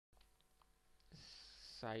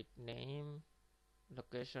site name,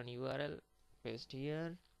 location URL, paste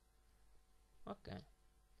here. Okay,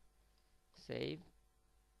 save.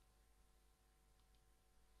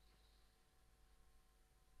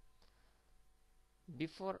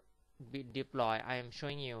 Before we deploy, I am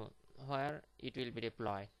showing you where it will be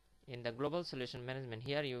deployed. In the global solution management,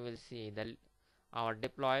 here you will see our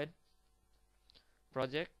deployed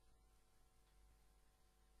project,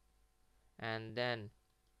 and then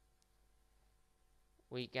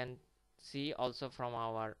we can see also from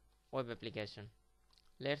our web application.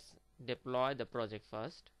 Let's deploy the project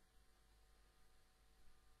first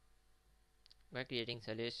by creating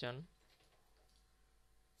solution.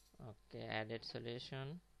 Okay, added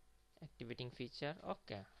solution, activating feature.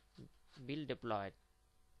 Okay, build deployed.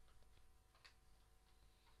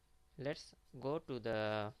 Let's go to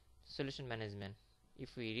the solution management. If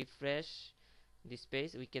we refresh this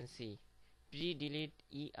page, we can see pre-delete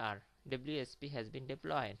ER WSP has been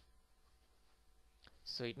deployed.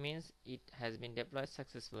 So it means it has been deployed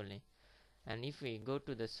successfully. And if we go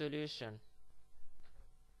to the solution,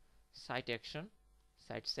 site action,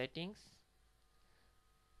 site settings,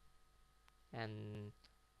 and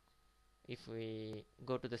if we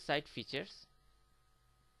go to the site features,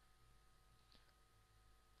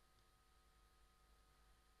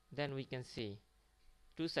 then we can see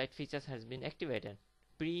two site features has been activated: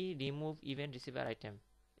 pre-remove event receiver item,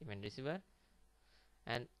 event receiver,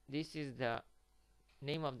 and this is the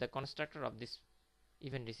name of the constructor of this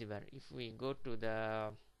event receiver. If we go to the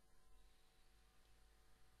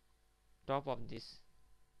top of this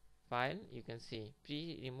file, you can see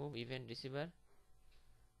pre-remove event receiver.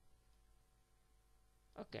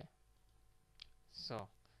 Okay, so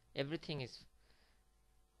everything is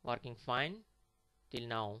working fine till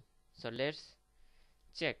now. So let's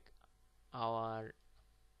check our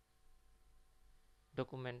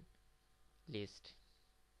document list.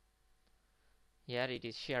 Here it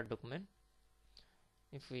is shared document.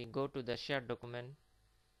 If we go to the shared document,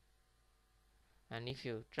 and if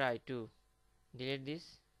you try to delete this,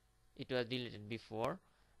 it was deleted before.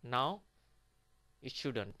 Now it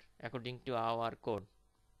shouldn't, according to our code,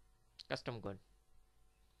 custom code.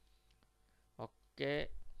 Okay,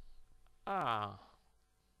 the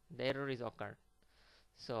error is occurred.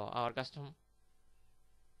 So our custom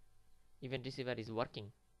event receiver is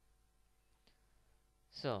working.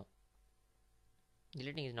 So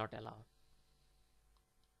deleting is not allowed.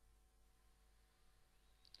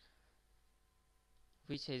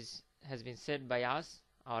 Which has been set by us,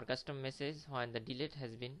 our custom message, when the delete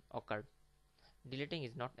has been occurred. Deleting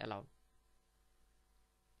is not allowed.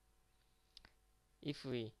 If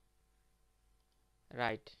we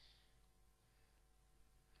write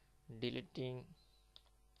deleting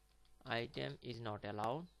item is not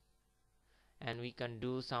allowed, and we can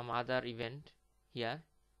do some other event here,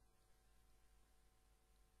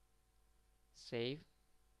 save,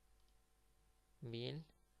 build,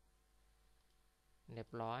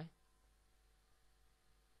 deploy.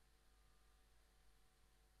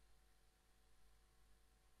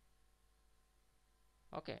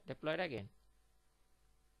 Okay, deployed again.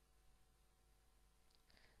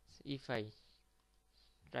 So if I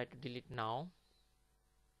try to delete now,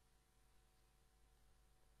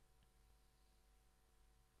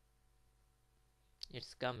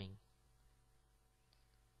 it's coming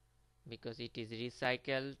because it is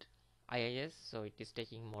recycled IIS, so it is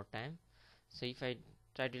taking more time. So if I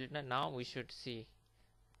try to delete now, we should see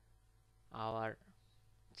our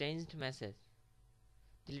changed message.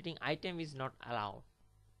 Deleting item is not allowed.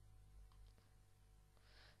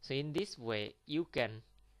 So in this way you can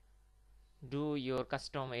do your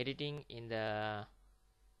custom editing in the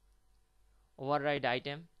override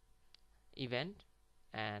item event,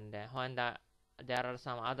 and when there are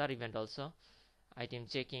some other event also, item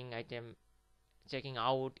checking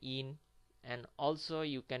out, in, and also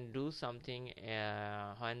you can do something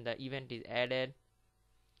when the event is added,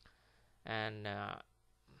 and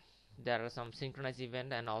there are some synchronous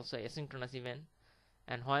event and also asynchronous event,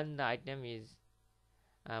 and when the item is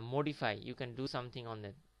modify, you can do something on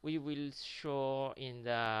that. We will show in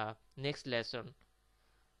the next lesson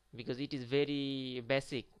because it is very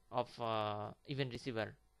basic of event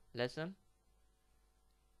receiver lesson.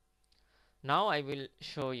 Now I will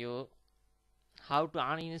show you how to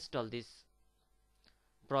uninstall this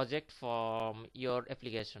project from your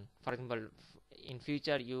application. For example, in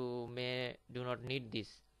future you may do not need this,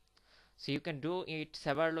 so you can do it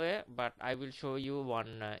several way, but I will show you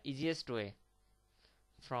one easiest way.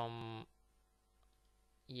 From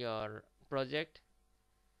your project,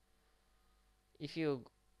 if you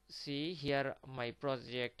see here, my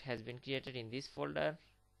project has been created in this folder.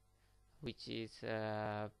 which is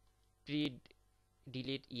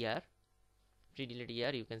pre-delete year. Pre-delete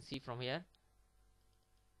year you can see from here,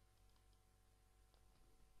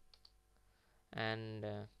 and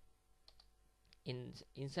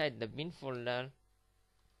inside the bin folder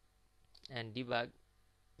and debug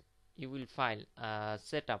you will file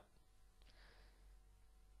setup.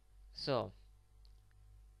 So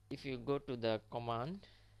if you go to the command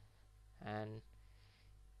and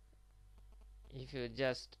if you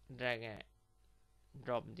just drag and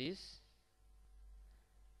drop this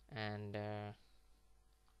and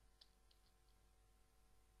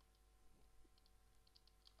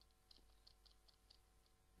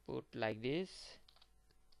put like this,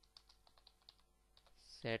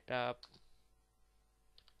 setup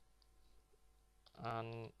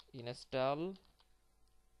uninstall,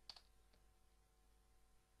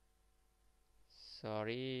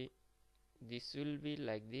 sorry, this will be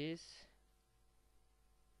like this.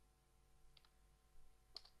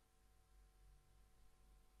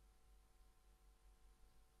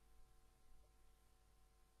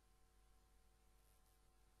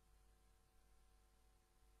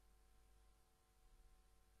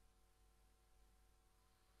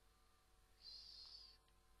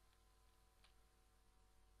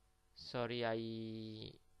 Sorry, I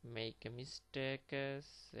make a mistake.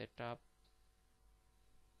 Setup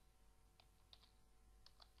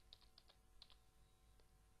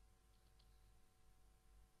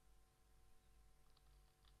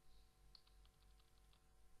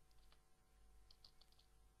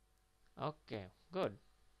okay, good.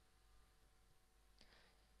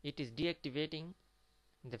 It is deactivating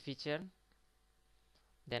the feature,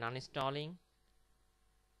 then uninstalling,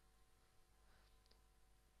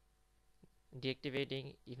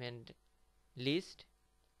 deactivating event list,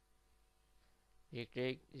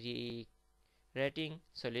 recreating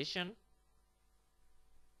solution,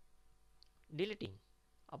 deleting.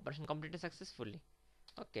 Operation completed successfully.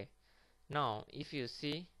 Okay, now if you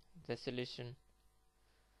see the solution,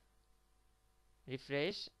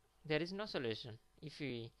 refresh, there is no solution. If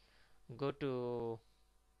we go to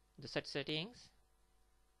the set settings,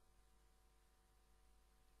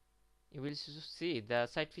 you will see the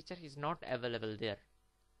site feature is not available there,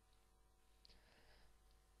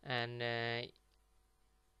 and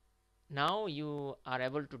now you are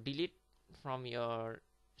able to delete from your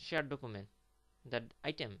shared document that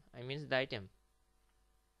item, I mean the item.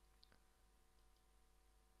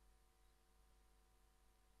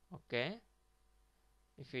 Okay,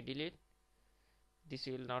 if you delete, this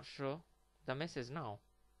will not show the message now.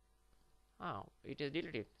 It is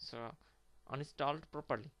deleted, so uninstalled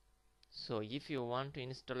properly. So if you want to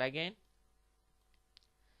install again,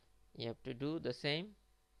 you have to do the same.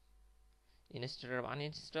 Instead of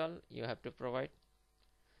uninstall, you have to provide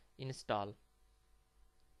install.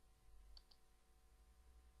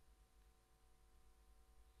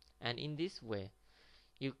 And in this way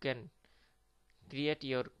you can create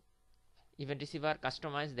your event receiver,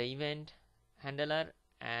 customize the event handler,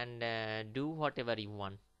 and do whatever you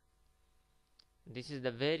want. This is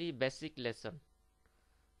the very basic lesson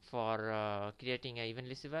for creating an event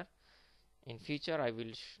receiver. In future I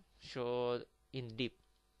will show in deep.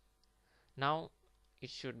 Now it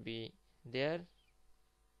should be there.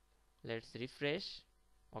 Let's refresh.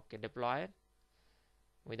 Okay, deploy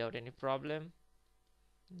without any problem.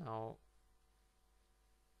 Now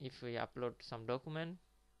if we upload some document,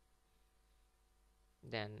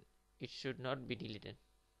 then it should not be deleted.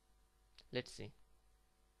 Let's see.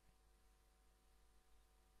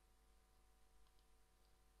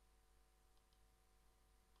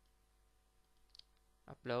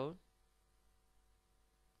 Upload.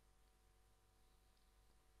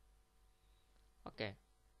 Okay,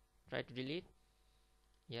 try to delete.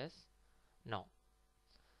 Yes, no.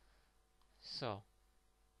 So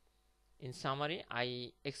in summary,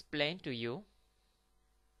 I explained to you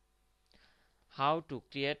how to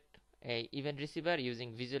create a event receiver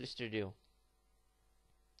using Visual Studio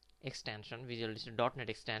extension, Visual Studio .NET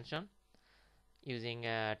extension, using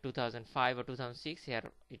 2005 or 2006. Here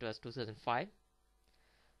it was 2005.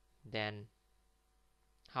 Then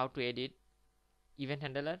how to edit event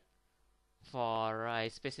handler for a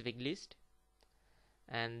specific list,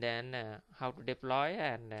 and then how to deploy,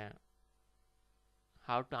 and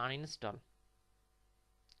how to uninstall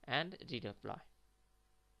and redeploy.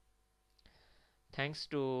 Thanks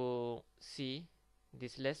to see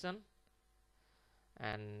this lesson,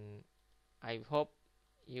 and I hope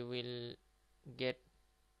you will get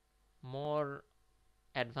more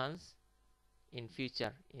advanced in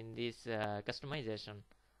future in this customization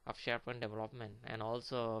of SharePoint development and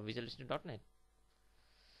also Visual Studio .NET.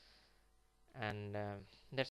 And that's